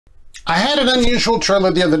I had an unusual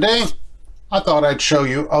trailer the other day. I thought I'd show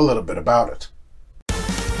you a little bit about it.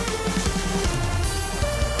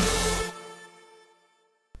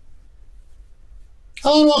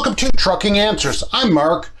 Hello and welcome to Trucking Answers. I'm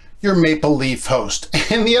Mark, your Maple Leaf host.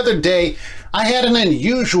 And the other day, I had an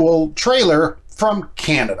unusual trailer from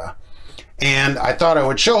Canada. And I thought I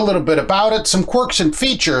would show a little bit about it, some quirks and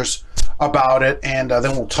features about it, and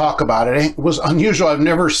then we'll talk about it. It was unusual. I've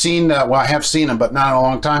never seen, well, I have seen them, but not in a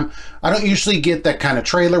long time. I don't usually get that kind of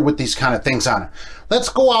trailer with these kind of things on it. Let's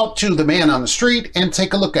go out to the man on the street and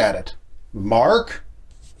take a look at it. Mark?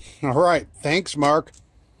 All right, thanks, Mark.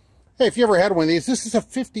 Hey, if you ever had one of these, this is a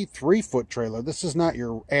 53-foot trailer. This is not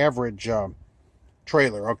your average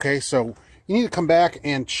trailer, okay? So you need to come back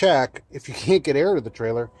and check, if you can't get air to the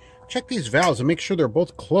trailer, check these valves and make sure they're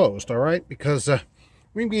both closed, all right? Because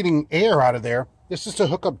we're getting air out of there. This is to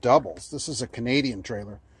hook up doubles. This is a Canadian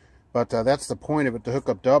trailer, but that's the point of it, to hook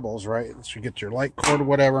up doubles, right? So you get your light cord or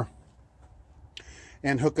whatever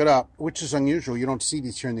and hook it up, which is unusual. You don't see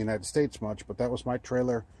these here in the United States much, but that was my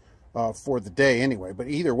trailer for the day anyway. But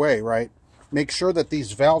either way, right, make sure that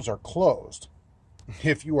these valves are closed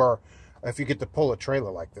if you get to pull a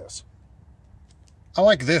trailer like this. I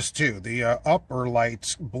like this too. The upper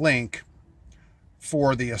lights blink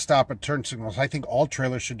for the stop and turn signals. I think all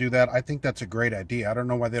trailers should do that. I think that's a great idea. I don't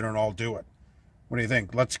know why they don't all do it. What do you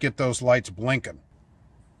think? Let's get those lights blinking.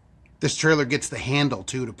 This trailer gets the handle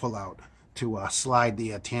too to pull out, to slide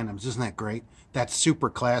the tandems. Isn't that great? That's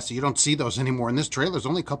super classy. You don't see those anymore, and this trailer's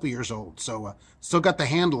only a couple years old, so still got the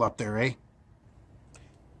handle up there, eh?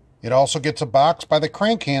 It also gets a box by the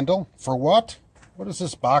crank handle. For what? What is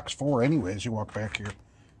this box for anyway as you walk back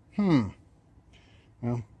here?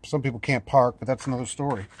 Well, some people can't park, but that's another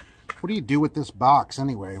story. What do you do with this box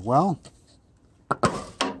anyway? Well,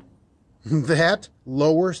 that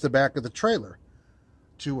lowers the back of the trailer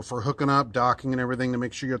for hooking up, docking, and everything to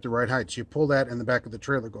make sure you're at the right height. So you pull that and the back of the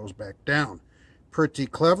trailer goes back down. Pretty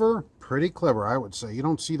clever, I would say. You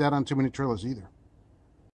don't see that on too many trailers either.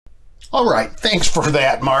 All right, thanks for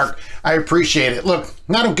that, Mark. I appreciate it. Look,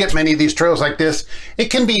 I don't get many of these trailers like this. It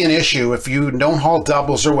can be an issue if you don't haul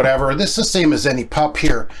doubles or whatever. This is the same as any pup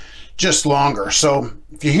here, just longer. So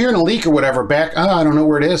if you're hearing a leak or whatever back, I don't know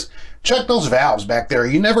where it is, check those valves back there.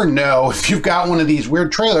 You never know if you've got one of these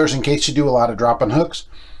weird trailers in case you do a lot of drop-in hooks.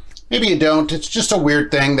 Maybe you don't. It's just a weird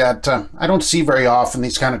thing that I don't see very often,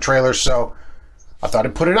 these kind of trailers, so I thought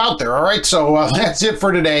I'd put it out there. All right, so that's it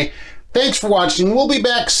for today. Thanks for watching. We'll be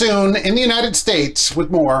back soon in the United States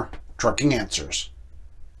with more Trucking Answers.